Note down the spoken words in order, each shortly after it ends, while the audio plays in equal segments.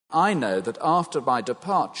I know that after my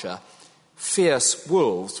departure, fierce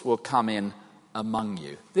wolves will come in among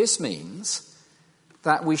you. This means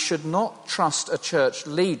that we should not trust a church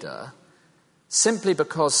leader simply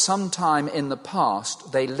because sometime in the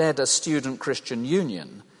past they led a student Christian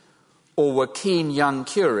union, or were keen young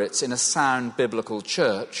curates in a sound biblical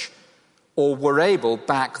church, or were able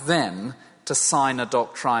back then to sign a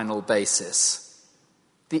doctrinal basis.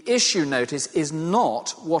 The issue, notice, is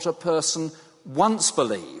not what a person once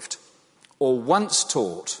believed, or once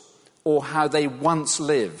taught, or how they once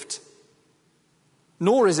lived.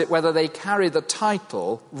 Nor is it whether they carry the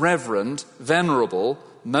title Reverend, Venerable,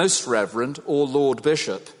 Most Reverend, or Lord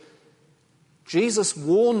Bishop. Jesus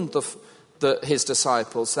warned his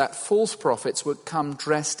disciples that false prophets would come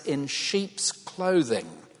dressed in sheep's clothing.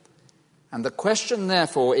 And the question,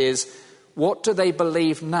 therefore, is, what do they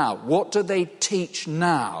believe now? What do they teach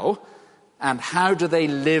now? And how do they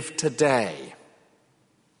live today?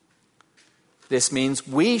 This means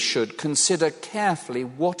we should consider carefully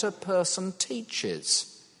what a person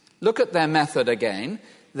teaches. Look at their method again,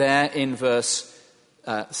 there in verse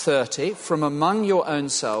 30. From among your own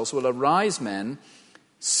selves will arise men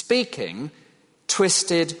speaking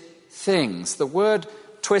twisted things. The word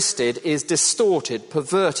twisted is distorted,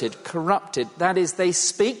 perverted, corrupted. That is, they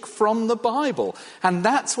speak from the Bible. And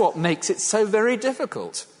that's what makes it so very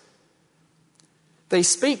difficult. They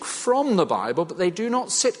speak from the Bible, but they do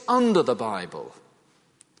not sit under the Bible.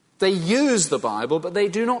 They use the Bible, but they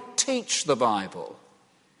do not teach the Bible.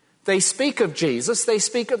 They speak of Jesus, they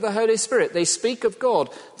speak of the Holy Spirit, they speak of God,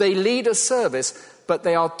 they lead a service, but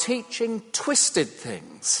they are teaching twisted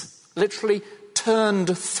things, literally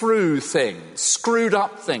turned through things, screwed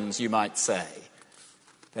up things, you might say.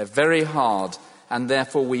 They're very hard, and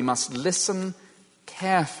therefore we must listen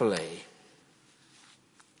carefully.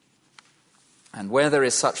 And where there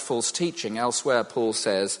is such false teaching, elsewhere Paul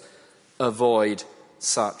says, avoid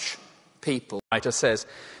such people. The writer says,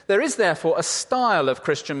 there is therefore a style of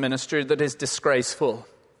Christian ministry that is disgraceful.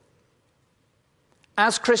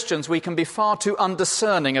 As Christians, we can be far too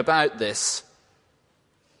undiscerning about this.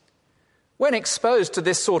 When exposed to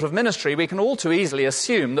this sort of ministry, we can all too easily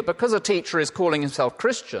assume that because a teacher is calling himself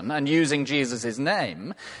Christian and using Jesus'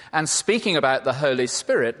 name and speaking about the Holy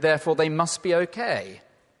Spirit, therefore they must be okay.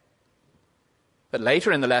 But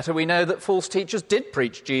later in the letter, we know that false teachers did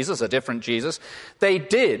preach Jesus, a different Jesus. They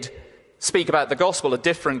did speak about the gospel, a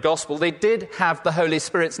different gospel. They did have the Holy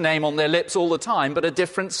Spirit's name on their lips all the time, but a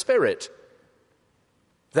different spirit.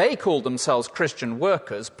 They called themselves Christian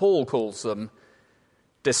workers. Paul calls them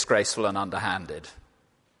disgraceful and underhanded.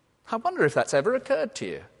 I wonder if that's ever occurred to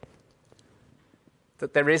you,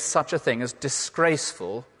 that there is such a thing as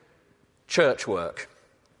disgraceful church work.